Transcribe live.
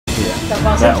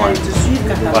That one.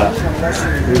 Voilà.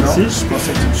 You see?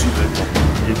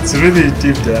 It's really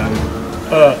deep down.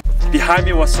 Behind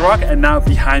me was rock, and now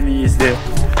behind me is the...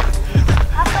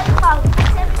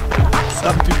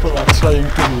 Some people are trying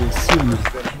to swim.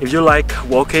 If you like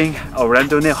walking or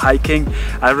randonneur hiking,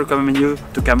 I recommend you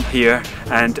to come here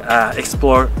and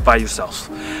explore by yourself.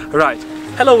 Right.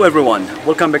 Hello everyone,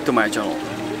 welcome back to my channel.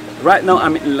 Right now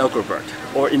I'm in Leukerbad,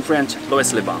 or in French,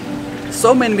 Loèche-les-Bains.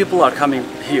 So many people are coming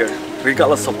here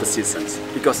regardless of the seasons,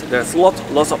 because there's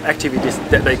lots of activities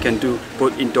that they can do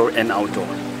both indoor and outdoor.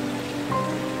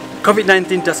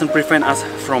 COVID-19 doesn't prevent us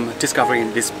from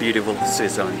discovering this beautiful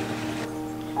Switzerland.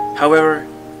 However,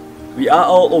 we are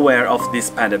all aware of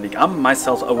this pandemic. I'm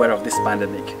myself aware of this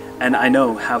pandemic, and I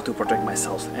know how to protect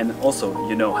myself, and also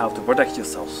you know how to protect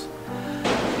yourselves.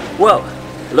 Well,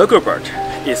 Leukerbad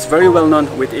is very well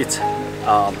known with its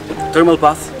thermal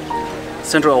bath,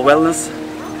 central wellness,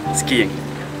 skiing.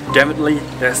 Definitely,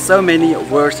 there are so many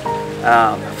worth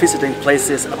visiting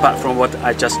places apart from what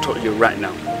I just told you right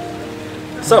now.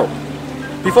 So,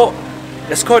 before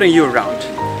escorting you around,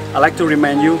 I'd like to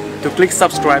remind you to click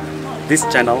subscribe this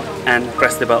channel and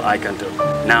press the bell icon too.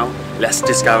 Now, let's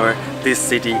discover this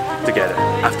city together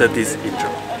after this intro.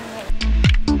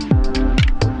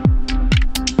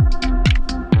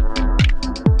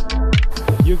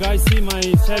 You guys see my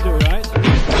shadow, right?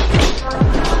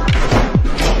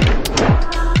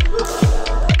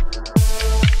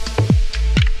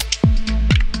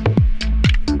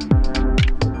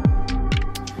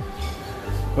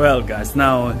 Well guys,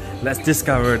 now let's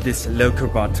discover this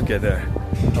Leukerbad together,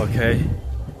 okay?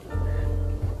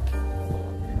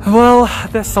 Well,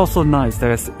 that's also nice.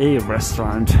 There's a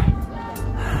restaurant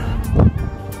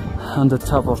on the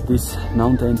top of this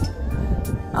mountain.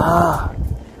 Ah,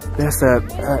 there's a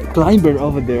climber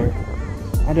over there.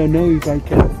 I don't know if I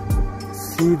can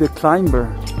see the climber,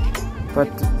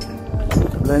 but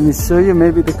let me show you.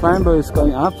 Maybe the climber is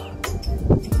going up.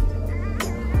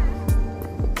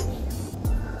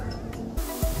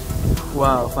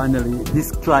 Wow, finally,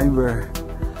 this climber,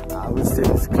 I would say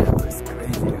this climber is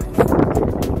crazy.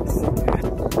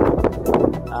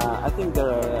 I think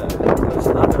there's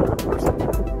another person.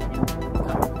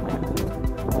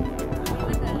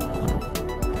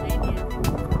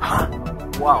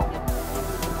 Wow.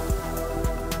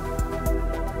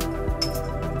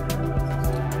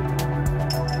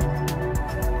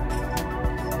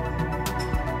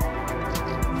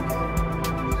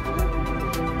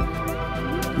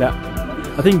 Yeah.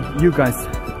 I think you guys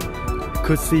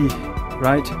could see,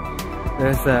 right?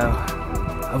 There's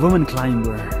a woman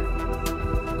climber.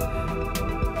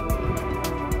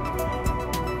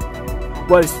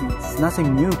 Well, it's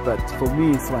nothing new, but for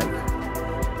me it's like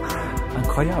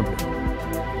incroyable.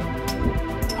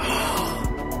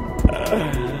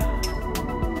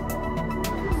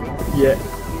 Yeah.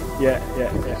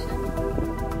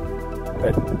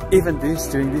 But even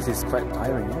doing this is quite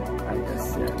tiring, I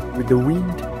guess. Yeah, with the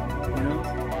wind.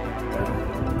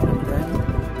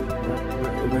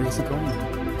 Where is he going?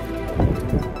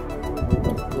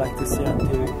 I'd like to see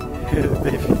until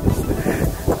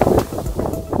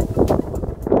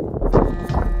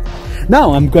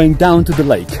Now I'm going down to the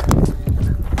lake.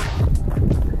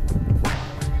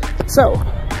 So,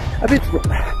 a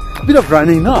bit of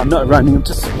running. No, I'm not running, I'm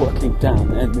just walking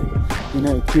down, and you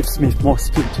know, it gives me more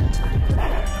speed.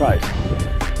 Right.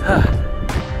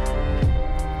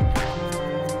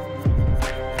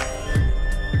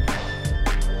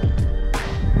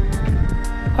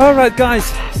 Alright guys,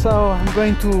 so I'm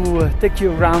going to take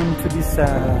you around to this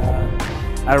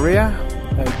area,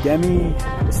 Gemmi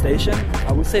station.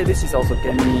 I would say this is also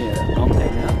Gemmi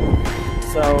mountain now.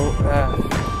 So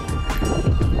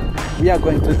we are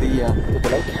going to the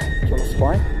lake, close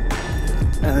by,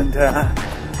 and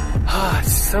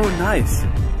it's so nice.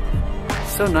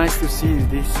 So nice to see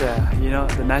this, you know,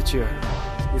 the nature.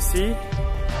 You see,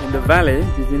 in the valley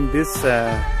between this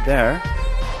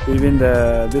between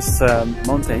this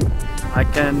mountain, I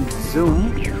can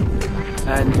zoom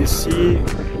and you see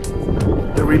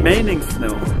the remaining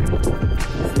snow.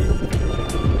 See?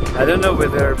 I don't know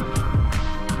whether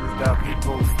there are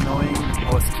people snowing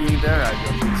or skiing there. I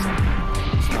don't think so.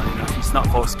 It's not enough. It's not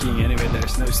for skiing anyway.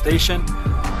 There's no station,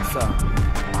 so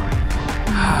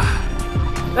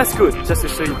that's good. Just to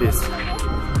show you this.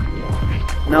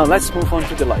 Now let's move on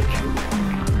to the lake.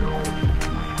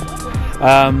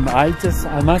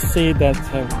 I must say that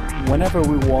whenever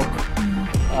we walk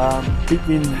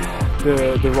between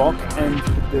the rock and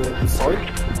the soil,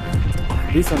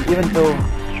 this one, even though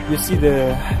you see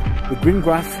the green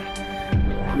grass,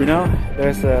 you know,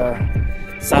 there's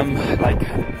some like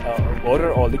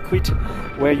water or liquid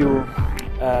where you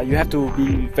you have to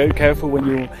be very careful when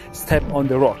you step on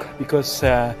the rock, because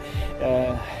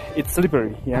it's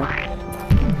slippery. Yeah.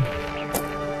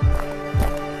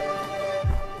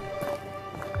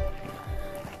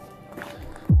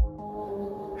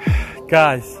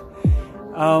 Guys,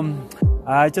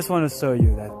 I just want to show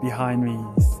you that behind me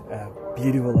is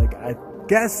beautiful. Like, I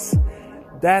guess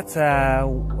that's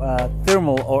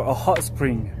thermal or a hot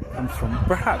spring comes from.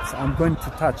 Perhaps I'm going to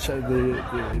touch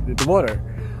the water,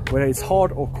 whether it's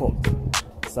hot or cold.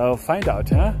 So find out,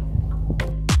 huh?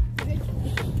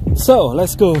 So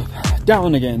let's go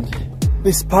down again.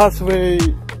 This pathway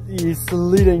is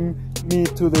leading me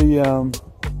to the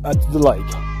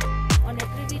lake. On est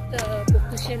plus vite pour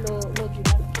toucher l'eau du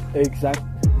lac. Exact.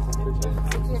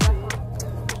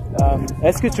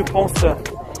 Est-ce que tu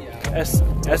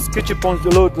penses de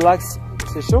l'eau du lac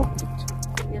c'est chaud?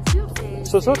 Bien sûr,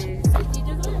 c'est 10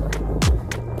 degrés.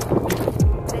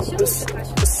 C'est chaud, c'est pas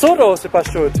chaud. Soda, c'est pas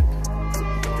chaud.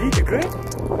 10 degrés?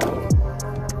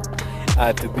 I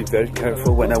have to be very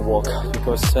careful when I walk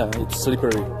because it's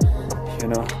slippery, you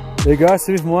know. Les gars,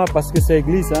 suivez-moi parce que c'est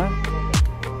glisse, hein?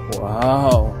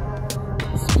 Wow,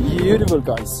 it's beautiful,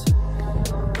 guys.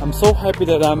 I'm so happy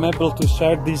that I'm able to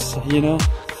share this, you know,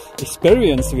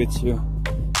 experience with you,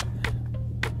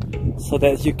 so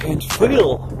that you can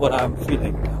feel what I'm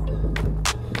feeling.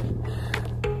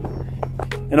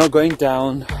 You know, going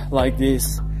down like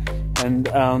this and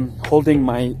holding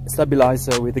my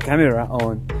stabilizer with the camera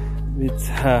on, it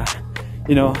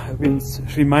you know,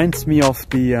 it reminds me of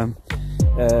the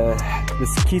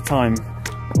ski time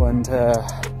when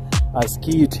I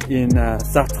skied in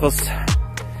Chartres,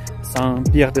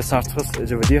 Saint-Pierre de Chartres,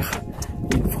 je veux dire,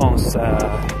 in France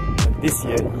this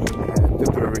year in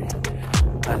February,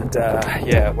 and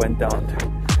yeah, went down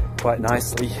quite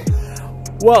nicely.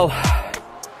 Well,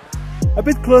 a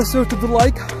bit closer to the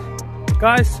lake,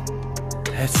 guys.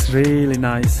 It's really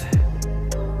nice,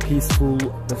 peaceful.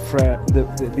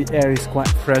 The air is quite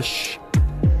fresh,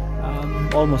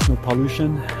 almost no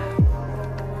pollution.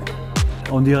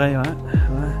 On dirait, ouais.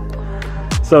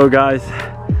 So, guys,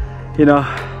 you know,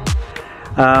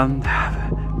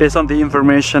 based on the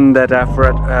information that I've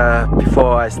read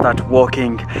before I start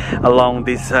walking along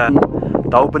this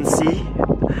Daubensee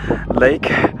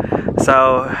lake,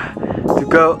 so to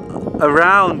go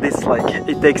around this lake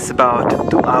it takes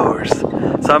about 2 hours.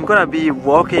 So I'm gonna be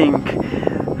walking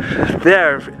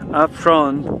there up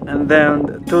front and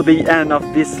then to the end of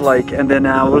this lake, and then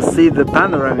I will see the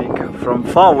panoramic from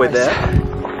far away there.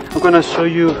 I'm gonna show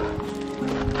you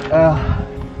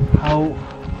how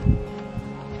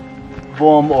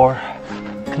warm or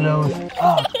close,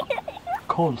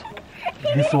 cold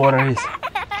this water is.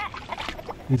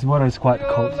 This water is quite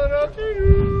cold.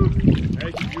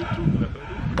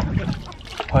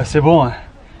 Ouais, c'est bon, hein.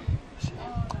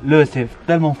 L'eau c'est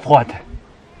tellement froide.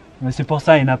 Mais c'est pour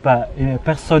ça il n'y a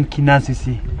personne qui nage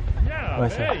ici. Ouais,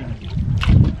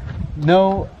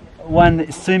 no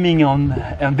one swimming on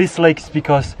this lake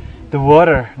because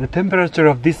the temperature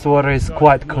of this water is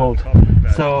quite cold.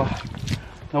 So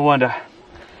no wonder.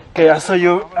 Okay, I'll show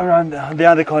you around the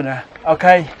other corner.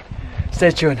 Okay,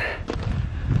 stay tuned.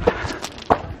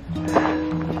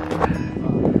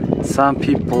 Some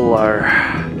people are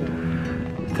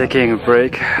taking a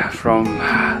break from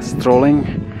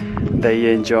strolling.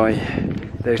 They enjoy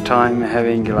their time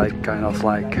having like kind of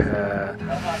like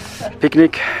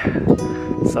picnic,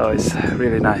 so it's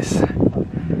really nice.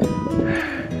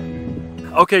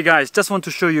 Okay guys, just want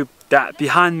to show you that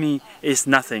behind me is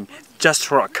nothing,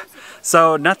 just rock.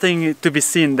 So nothing to be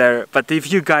seen there, but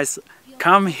if you guys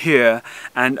come here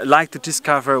and like to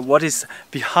discover what is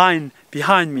behind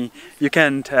me, you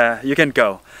can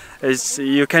go.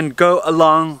 You can go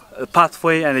along a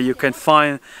pathway and you can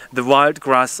find the wild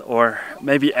grass or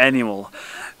maybe animal.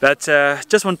 But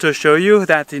just want to show you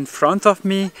that in front of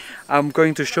me, I'm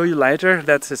going to show you later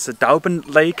that it's a Dauben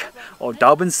Lake or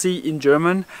Daubensee in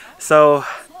German. So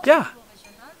yeah,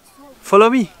 follow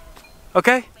me,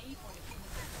 okay?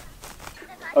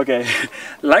 Okay,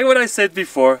 like what I said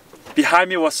before, behind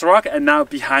me was rock and now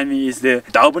behind me is the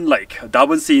Dauben Lake,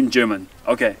 Daubensee in German.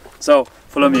 Okay, so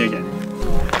follow me again.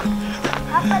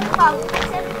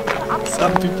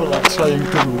 Some people are trying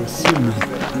to swim.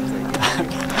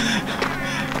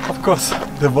 Of course,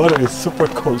 the water is super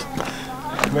cold,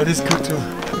 but it's good to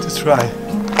try.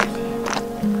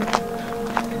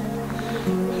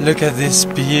 Look at this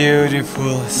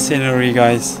beautiful scenery,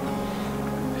 guys.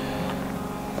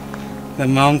 The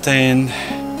mountain,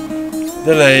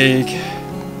 the lake,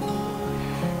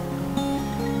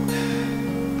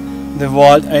 the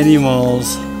wild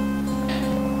animals.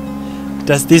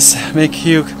 Does this make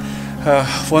you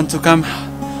want to come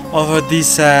over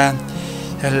this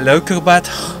Leukerbad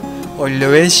or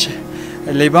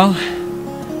Loèche-les-Bains.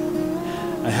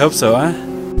 I hope so, huh?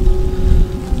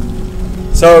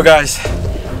 So guys,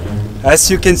 as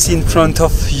you can see in front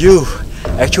of you,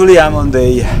 actually I'm on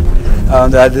the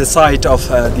other side of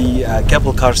the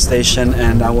cable car station,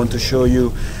 and I want to show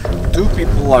you two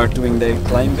people are doing the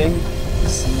climbing.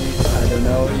 See, I don't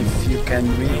know if you can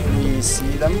really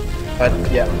see them, but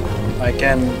yeah, I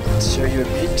can show you a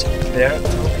bit. There,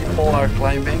 two people are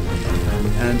climbing,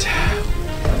 and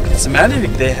it's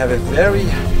magnific. They have a very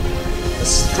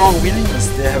strong willingness.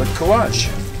 They have a courage.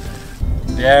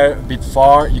 There, a bit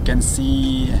far, you can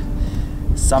see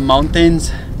some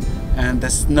mountains and the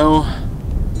snow.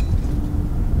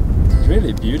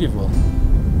 Really beautiful.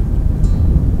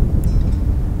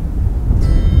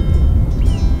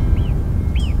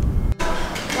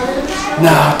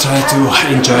 Now try to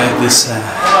enjoy this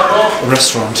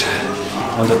restaurant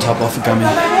on the top of Gemmi.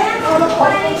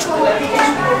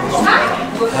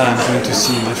 I'm going to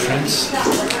see my friends.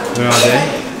 Where are they?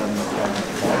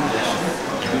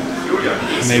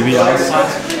 Maybe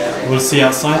outside. We'll see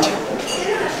outside.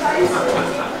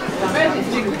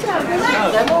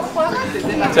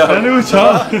 Hello,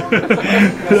 ciao.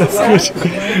 That's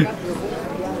good.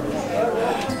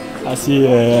 I see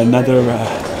another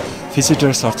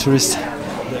visitors or tourists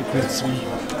that greets me.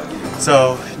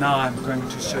 So now I'm going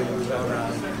to show you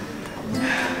around.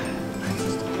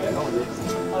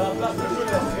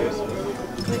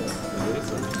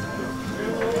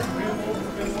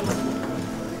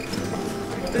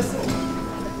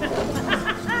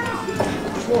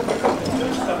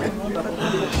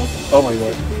 Oh my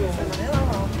god.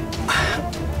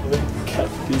 Look at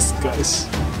these guys.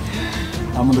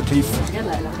 I'm on the cliff.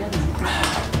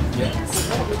 Yeah.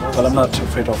 Well, I'm not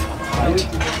afraid of height,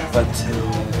 but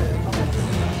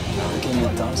looking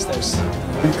at downstairs.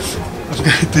 I'm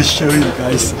going to show you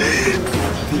guys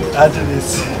the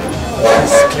underneath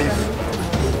this cliff.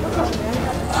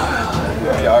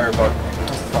 We are about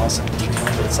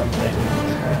 2,300 something.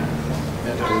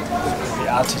 The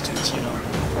altitude, you know.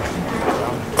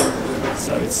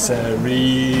 So it's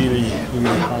really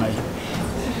high.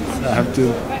 So I have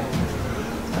to.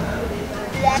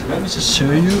 Let me just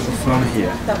show you from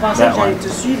here. That one.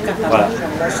 Voilà.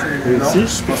 You see?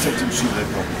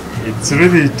 It's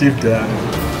really deep down.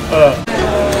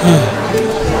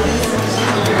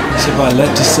 So I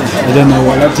let this. I don't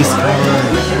know. I let this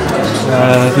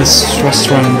this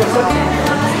restaurant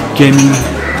gaming.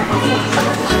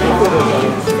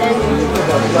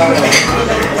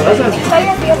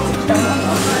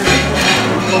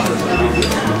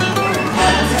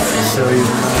 Show you.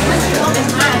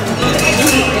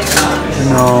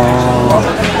 No.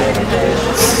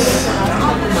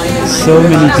 So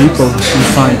many people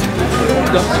inside.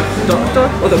 Docteur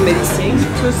oder Medizin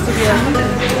zu studieren?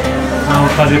 Non,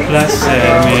 pas de place,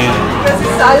 mais...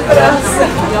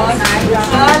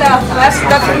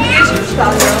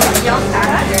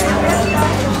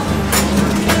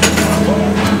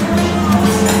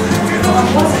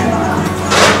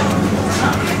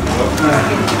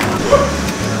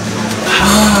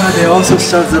 Ah, they also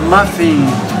serve the muffin.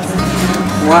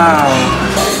 Wow.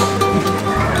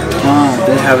 Wow,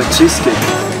 they have a cheesecake.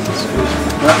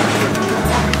 Wow.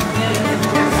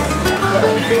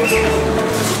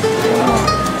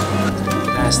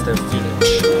 That's the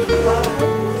village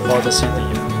or the city.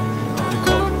 You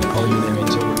call you name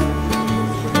it.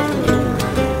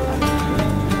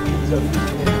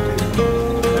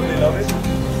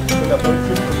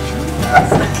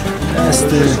 That's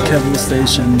the cable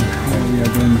station where we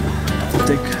are going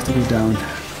to go down.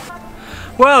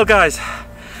 Well guys,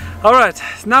 alright,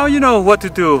 now you know what to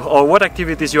do or what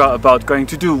activities you are about going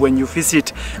to do when you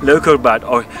visit Leukerbad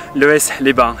or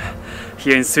Loèche-les-Bains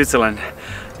here in Switzerland.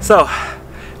 So,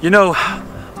 you know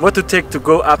what to take to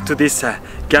go up to this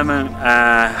Gemmi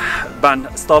Bahn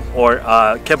stop or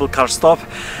cable car stop.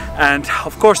 And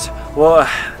of course, well,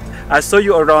 I saw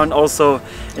you around also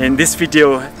in this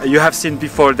video. You have seen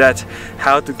before that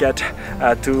how to get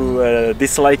to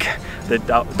this lake, the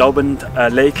Dauben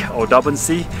lake or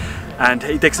Daubensee, and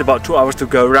it takes about 2 hours to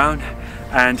go around.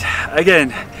 And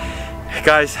again,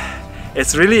 guys,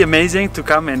 it's really amazing to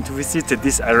come and to visit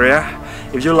this area.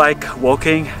 If you like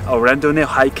walking or randonnée,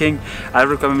 hiking, I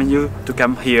recommend you to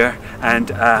come here and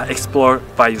explore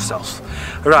by yourself.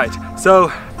 Right,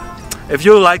 so if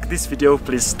you like this video,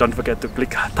 please don't forget to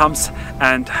click thumbs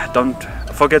and don't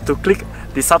forget to click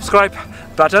the subscribe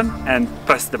button and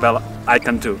press the bell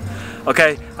icon too.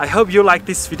 Okay, I hope you like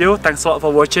this video. Thanks a lot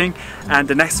for watching, and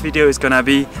the next video is gonna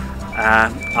be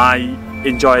I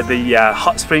enjoy the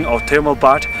hot spring or thermal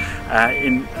bath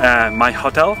in my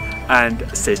hotel, and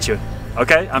stay tuned.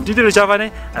 Okay, I'm Didi Le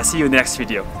Javanais. I'll see you in the next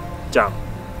video. Ciao.